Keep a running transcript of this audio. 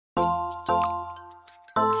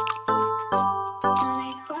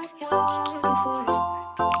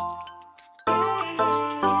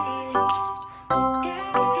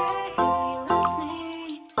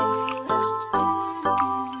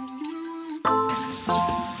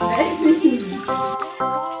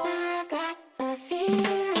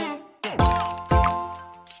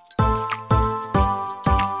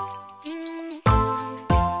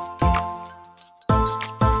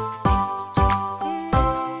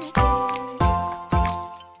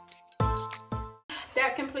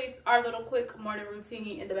morning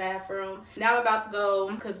routine in the bathroom. Now I'm about to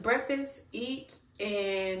go cook breakfast, eat,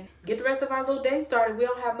 and get the rest of our little day started. We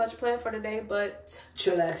don't have much planned for today, but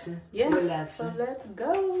chillaxing. Yeah, relaxing. So let's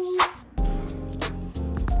go.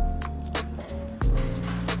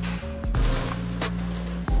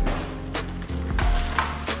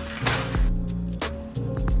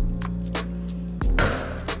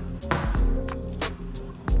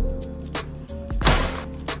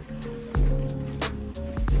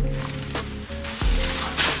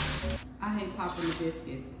 Popping the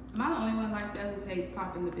biscuits. Am I the only one like that who hates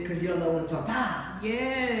popping the biscuits? Because you don't know what to pop.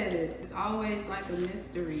 Yes. It's always like a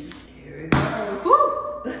mystery. Here it goes.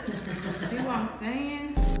 Woo! See what I'm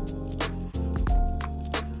saying?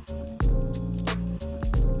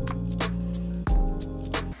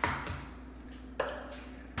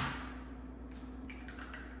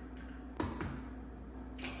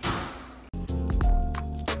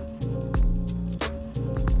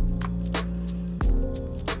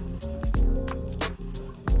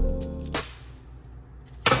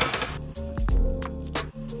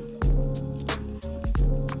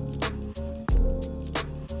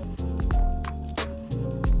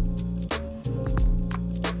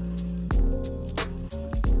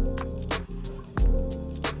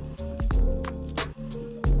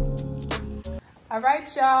 All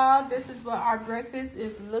right, y'all, this is what our breakfast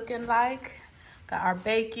is looking like. Got our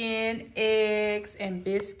bacon, eggs, and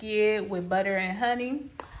biscuit with butter and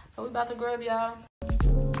honey. So we about to grab, y'all.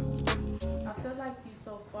 I feel like you're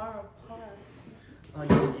so far apart. Oh,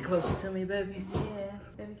 you get closer to me, baby? Yeah.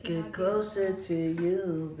 Baby, get closer to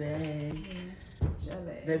you, baby. Yeah.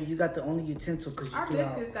 Baby, you got the only utensil because you our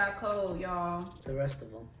biscuits got cold, y'all. The rest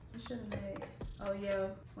of them. We should have made. Oh, yeah.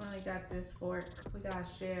 We only got this fork. We got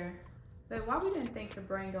to share. But why we didn't think to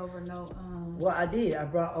bring over no, Well, I did. I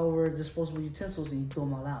brought over disposable utensils and you threw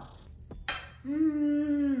them all out.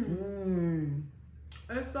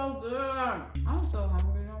 It's so good. I'm so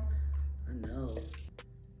hungry now. I know.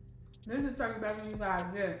 This is turkey bacon you guys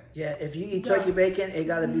get. Yeah, if you eat turkey bacon, it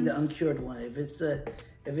gotta be the uncured one. If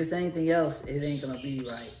it's anything else, it ain't gonna be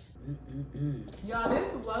right. Y'all,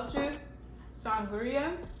 this Welch's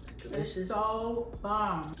sangria. Delicious. It's so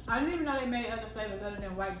bomb. I didn't even know they made other flavors other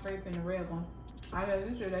than white grape and the red one. I guess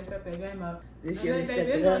this year they stepped their game up. This year they stepped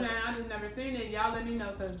been it up. doing that, I just never seen it. Y'all let me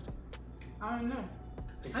know because I don't know.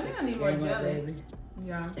 I think I need more more jelly. baby.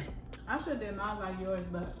 Yeah. I should have did mine like yours,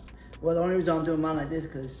 but. Well, the only reason I'm doing mine like this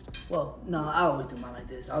because, well, no, I always do mine like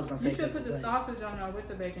this. I was gonna say. You should put the sausage on there with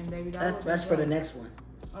the bacon, baby. That's for the next one.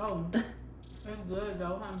 Oh. It's good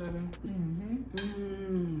though, huh, baby?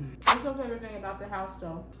 What's your favorite thing about the house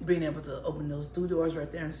though? Being able to open those two doors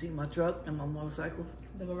right there and see my truck and my motorcycles.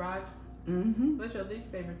 The garage? What's your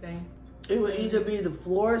least favorite thing? It would either be the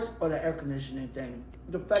floors or the air conditioning thing.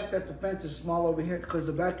 The fact that the fence is small over here because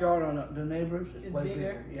the backyard on the neighbors is way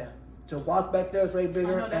bigger. Yeah. To walk back there is way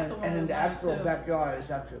bigger and then the actual backyard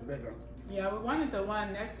is actually bigger. Yeah, we wanted the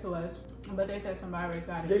one next to us, but they said somebody already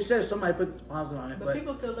got it. They said somebody put the deposit on it, but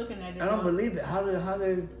people still looking at it. I don't believe it. How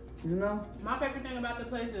they, you know? My favorite thing about the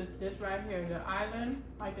place is this right here, the island,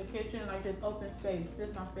 like the kitchen, like this open space. This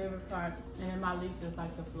is my favorite part. And then my least is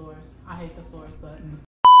like the floors. I hate the floors, but.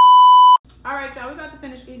 All right, y'all, we're about to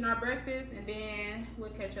finish eating our breakfast, and then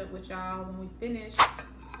we'll catch up with y'all when we finish.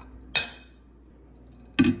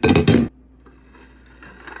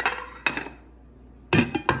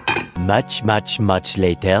 Much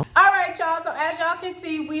later. All right, y'all. So as y'all can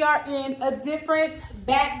see, we are in a different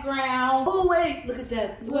background. Oh wait, look at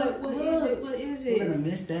that. Look, what is it? What is it? We're gonna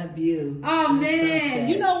miss that view. Oh man,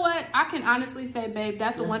 you know what? I can honestly say, babe,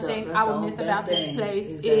 that's the one thing I will miss about this place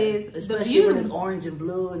is the view. When it's orange and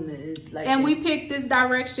blue and it's like. And we picked this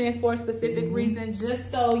direction for a specific reason,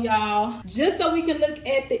 just so y'all, just so we can look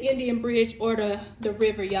at the Indian Bridge or the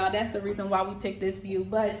river, y'all. That's the reason why we picked this view.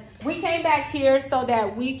 But we came back here so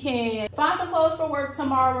that we can find some clothes for work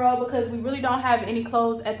tomorrow because we really don't have any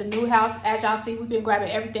clothes at the new house. As y'all see, we've been grabbing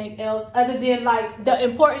everything else other than like the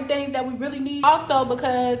important things that we really need. Also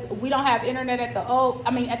because we don't have internet at the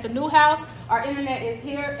at the new house. Our internet is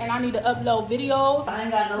here and I need to upload videos. I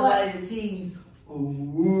ain't got nobody to tease.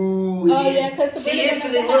 Ooh, yeah, because she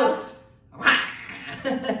instantly looks.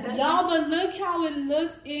 Y'all, but look how it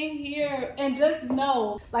looks in here. And just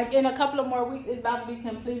know, like in a couple of more weeks, it's about to be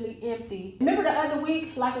completely empty. Remember the other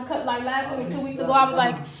week, like last week or 2 weeks ago, I was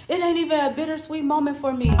like, it ain't even a bittersweet moment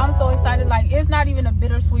for me. I'm so excited. Like, it's not even a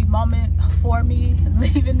bittersweet moment for me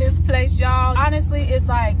leaving this place, y'all. Honestly, it's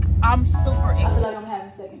like, I'm super excited. I feel like I'm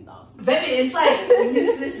having second thoughts. Baby, it's like,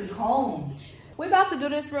 this is home. we about to do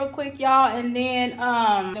this real quick, y'all, and then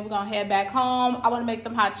we're gonna head back home. I want to make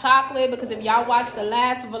some hot chocolate because if y'all watched the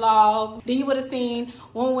last vlog, then you would have seen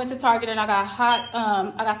when we went to Target and I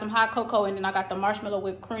got some hot cocoa, and then I got the marshmallow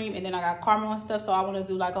whipped cream, and then I got caramel and stuff. So I want to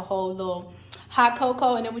do like a whole little hot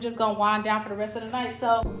cocoa, and then we're just gonna wind down for the rest of the night.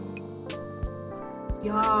 So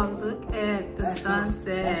y'all, look at the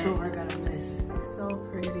sunset. That's what we're gonna miss. So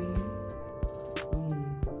pretty.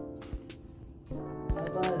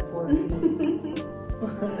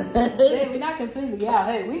 Hey, we're not completely out.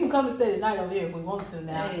 Hey, we can come and stay the night over here if we want to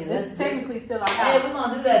now. Hey, this is technically still our house. Hey, we're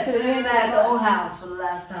gonna do that. Spend the night at the old house for the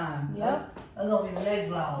last time. Yep. That's gonna be the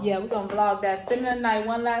next vlog. Yeah, we're gonna vlog that. Spending the night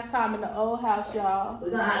one last time in the old house, y'all.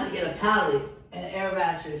 We're gonna have to get a pallet and an air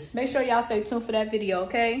mattress. Make sure y'all stay tuned for that video,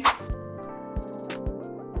 okay?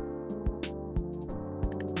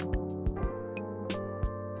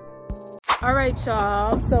 All right,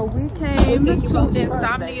 y'all, so we came to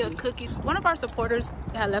Insomnia Cookies. One of our supporters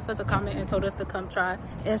had left us a comment and told us to come try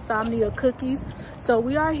Insomnia Cookies. So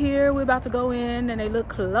we are here. We're about to go in, and they look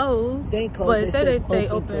closed. They closed. But it said they stay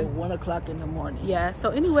open until 1 o'clock in the morning. Yeah, so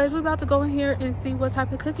anyways, we're about to go in here and see what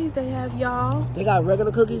type of cookies they have, y'all. They got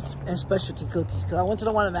regular cookies and specialty cookies. Because I went to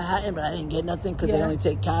the one in Manhattan, but I didn't get nothing because they only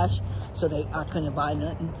take cash. So I couldn't buy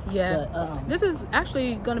nothing. Yeah. But, this is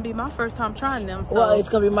actually going to be my first time trying them. So. Well, it's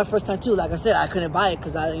going to be my first time, too. Like I said, I couldn't buy it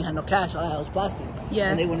because I didn't have no cash. All I had was plastic. Yeah.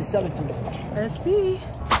 And they wouldn't sell it to me. Let's see.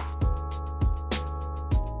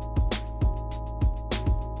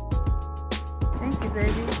 Thank you,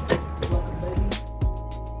 baby. You're welcome, baby.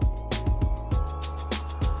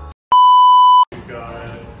 We've got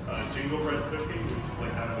jingle bread cookies, which is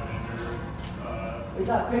like kind of a ginger. We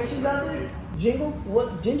got pictures of it?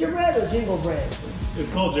 Gingerbread or jingle bread?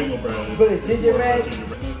 It's called jingle bread. But it's gingerbread? And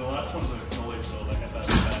then the last one's a cannoli filled. I got that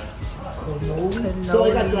in the bag. Cannoli? So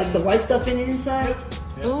it got like the white stuff in the inside?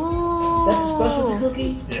 Yep. Ooh. That's a specialty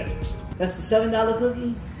cookie? Yeah. That's the $7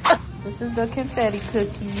 cookie? This is the confetti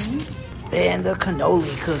cookie. And the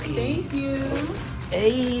cannoli cookie. Thank you.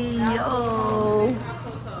 Hey, yo.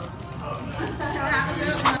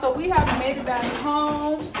 So we have made it back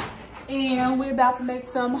home. And we're about to make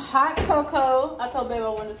some hot cocoa. I told babe I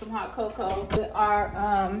wanted some hot cocoa with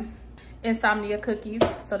our Insomnia cookies.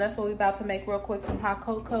 So that's what we're about to make real quick, some hot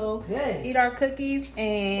cocoa. Yay. Eat our cookies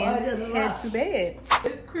and head to bed.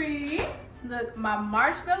 Whipped cream. Look, my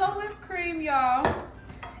marshmallow whipped cream, y'all.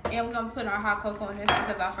 And we're gonna put our hot cocoa in this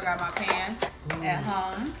because I forgot my pan at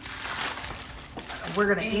home.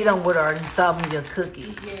 We're gonna eat them with our Insomnia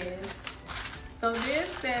cookie. Yes. So this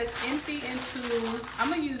says empty into, I'm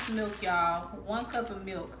gonna use milk, y'all. 1 cup of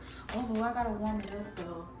milk. Oh, boy, I gotta warm it up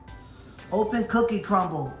though. Open Cookie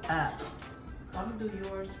Crumble app. So I'm gonna do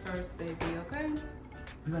yours first, baby, okay?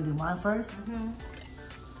 You're gonna do mine first? Mm-hmm.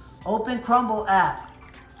 Open Crumble app.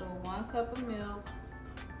 So 1 cup of milk.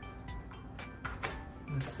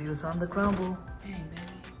 Let's see what's on the crumble. Dang,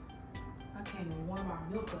 baby. I can't even warm our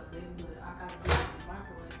milk up, baby, but I gotta put it in the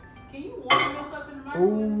microwave. Can you warm milk up in the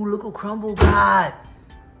microwave? Ooh, look what crumble got.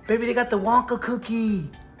 Baby, they got the Wonka cookie.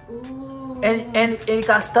 Ooh. And it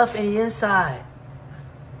got stuff in the inside.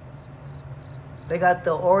 They got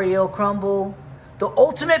the Oreo crumble. The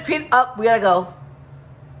ultimate peanut. Up, we gotta go.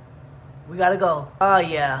 We gotta go. Oh,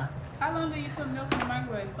 yeah. How long do you put milk in the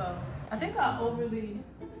microwave for? I think I overly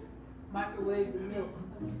microwave the milk.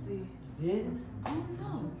 Let me see. You did? Oh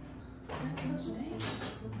no. That's such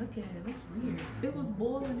taste. Look at it. It looks weird. It was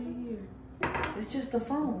boiling in here. It's just the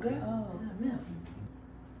foam, girl. Oh. Yeah, milk.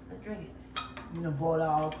 Let's drink it. You know, boiled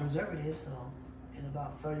out all preservatives, so in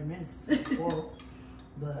about 30 minutes it's full.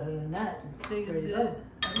 But other than that, it's Think ready it's to good?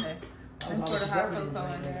 go. Okay. That And was pour all the hot preservatives cocoa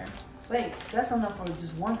right in there. Wait, that's enough for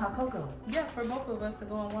just one hot cocoa. Yeah, for both of us to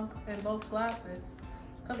go in both glasses.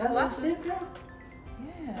 Cause the That little glasses. sip, girl?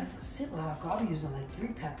 Yeah. That's a sip of hot cocoa. I'm using like 3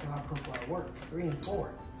 packs of hot cocoa at work, 3 and 4.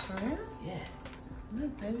 For real? Yeah.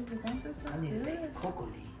 Look, baby, but don't this I look need to make good? cocoa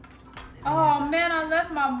leaf. Oh man, I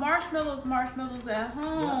left my marshmallows at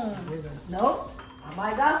home. Nope. I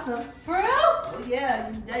might got some. For real? Oh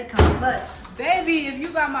yeah, they come clutch. Baby, if you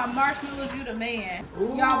got my marshmallows, you the man.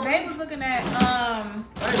 Y'all, babe was looking at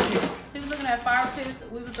he was looking at fire pits.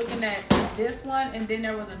 We was looking at this one, and then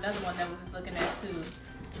there was another one that we was looking at too.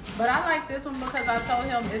 But I like this one because I told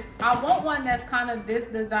him I want one that's kind of this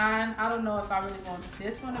design. I don't know if I really want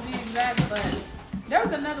this one to be exact, but there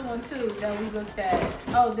was another one too that we looked at.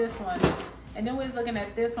 Oh, this one. And then we was looking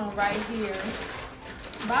at this one right here.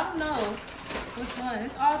 But I don't know which one.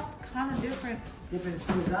 It's all kind of different. Different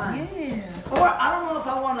designs. Yeah. Or I don't know if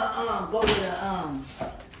I want to go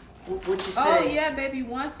with what you say. Oh yeah, baby,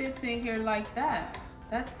 one fits in here like that.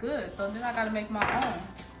 That's good. So then I gotta make my own.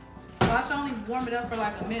 So I should only warm it up for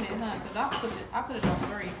like a minute, huh? Because I put it on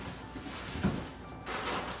 3.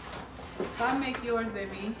 So I make yours,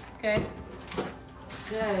 baby. Okay?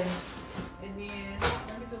 Okay. And then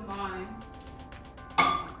let me do mine. So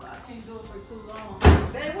I can't do it for too long.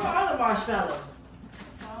 Babe, where are the marshmallows?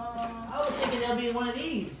 I was thinking they'll be in one of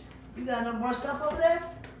these. You got no more stuff over there?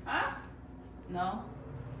 Huh? No.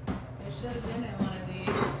 It should have been in one of these.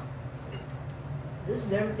 This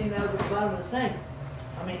is everything that was at the bottom of the sink.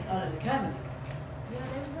 I mean, under the cabinet. Yeah,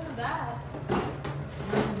 they were really bad.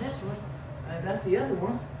 Not in this one. That's the other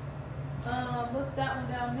one. What's that one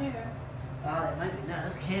down there? It might be not.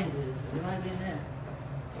 That's canned goods, but it might be in there.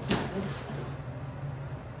 That's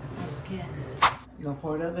canned goods. You gonna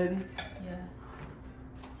pour it up, baby? Yeah.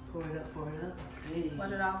 Pour it up, pour it up. Hey.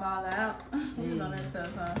 Watch it all fall out. Who's on that tub,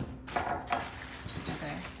 huh?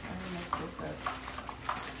 Okay, let me mix this up.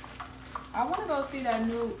 I want to go see that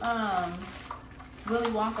new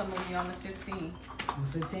Willy Wonka movie on the 15th. On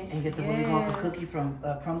 15? And get the Willy Wonka cookie from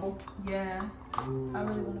Crumble? Yeah. Ooh. I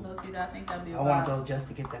really want to go see that. I think that'd be a I want to go just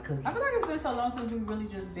to get that cookie. I feel like it's been so long since we really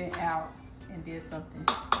just been out and did something.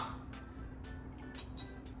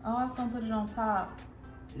 Oh, I was going to put it on top.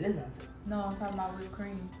 It is on top. No, on top of my whipped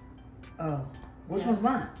cream. Oh. Which one's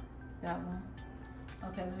mine? That one.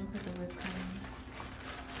 Okay, let me put the whipped cream.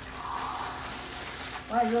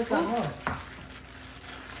 Why you look that more?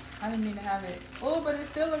 I didn't mean to have it. Oh, but it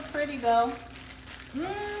still looks pretty though. I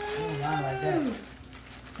don't like that.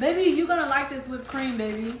 Baby, you're gonna like this whipped cream,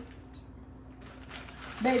 baby.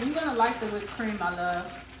 Babe, you're gonna like the whipped cream, I love.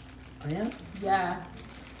 Oh yeah? Yeah.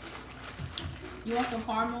 You want some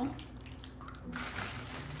caramel?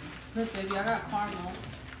 Look, baby, I got caramel.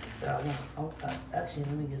 Actually,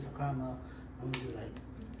 let me get some caramel. I'm gonna do like,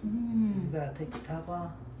 you gotta take the top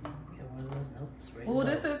off. Get one of those. Nope. Spray Oh,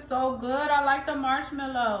 this is so good. I like the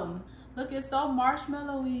marshmallow. Look, it's so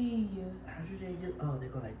marshmallowy. How do they do? Oh, they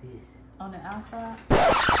go like this. On the outside?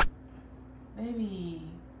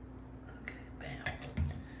 Baby. Okay, bam.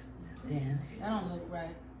 Then. That don't look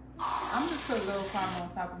right. I'm just put a little caramel on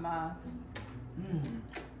top of mine.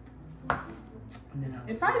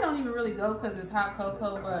 It probably don't even really go because it's hot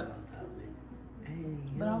cocoa, but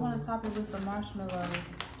I want to top it with some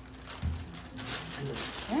marshmallows.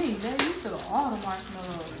 Dang, babe, you took all the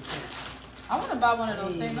marshmallows. I want to buy one of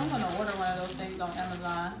those things. I'm going to order one of those things on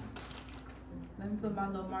Amazon. Let me put my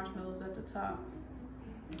little marshmallows at the top.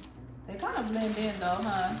 They kind of blend in though,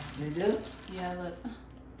 huh? They do? Yeah, look.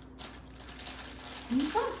 You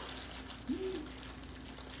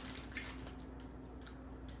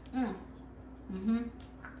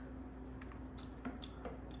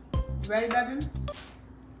ready, baby?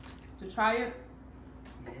 To try it?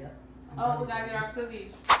 Yeah. Oh, we gotta get our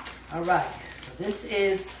cookies. All right. So this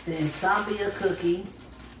is the Insomnia cookie.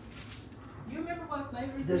 You remember what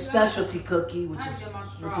flavors? The specialty cookie, which I is get my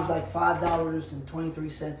straw. like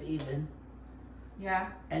 $5.23 even.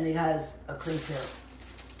 Yeah. And it has a cream syrup.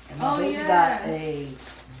 And Oh, my baby yeah. got a.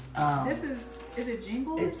 This is it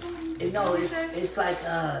jingle or something? No, it's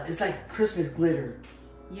like Christmas glitter.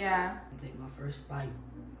 Yeah. I'll take my first bite.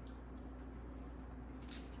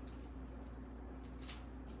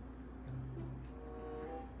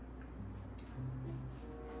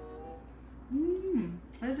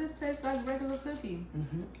 It just tastes like regular cookie.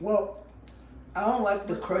 Well, I don't like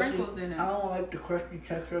the With crusty. sprinkles in it. I don't like the crusty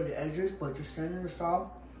texture of the edges, but the center is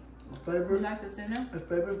soft. The flavor. You like the center? The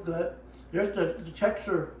flavor is good. There's the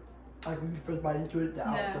texture, like when you first bite into it,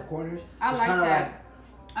 the corners. I it's like kinda that.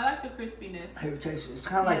 I like the crispiness. Here, taste it. It's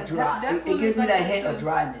kind of like dry. That's It gives me like that that hint of too.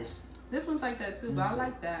 dryness. This one's like that too, but I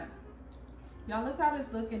like that. Y'all look how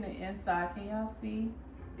this look in the inside. Can y'all see?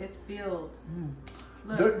 It's filled.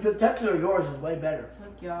 Look. The texture of yours is way better.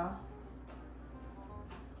 Look, y'all.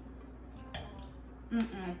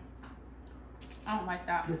 I don't like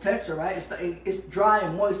that. The texture, right? It's dry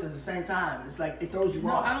and moist at the same time. It's like it throws you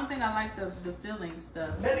off. I don't think I like the filling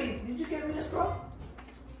stuff. Maybe, did you give me a straw?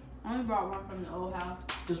 I only brought one from the old house.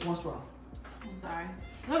 Just one straw. I'm sorry.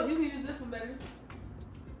 No, you can use this one, baby.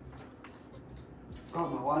 Oh,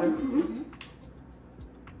 my water?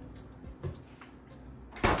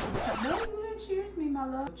 No, you didn't cheers me, my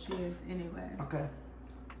love. Cheers anyway. Okay.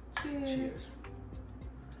 Cheers. Cheers.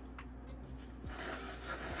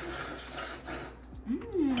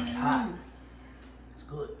 It's hot. It's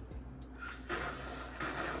good.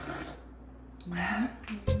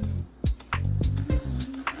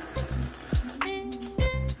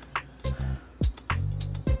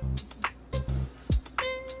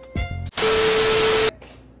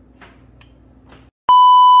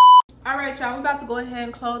 All right, y'all, we about to go ahead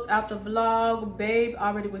and close out the vlog. Babe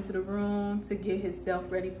already went to the room to get himself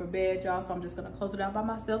ready for bed, y'all, so I'm just gonna close it out by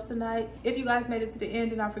myself tonight. If you guys made it to the end,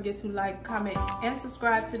 do not forget to like, comment, and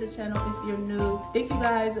subscribe to the channel if you're new. Thank you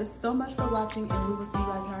guys so much for watching, and we will see you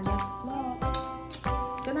guys in our next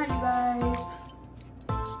vlog. Good night, you guys.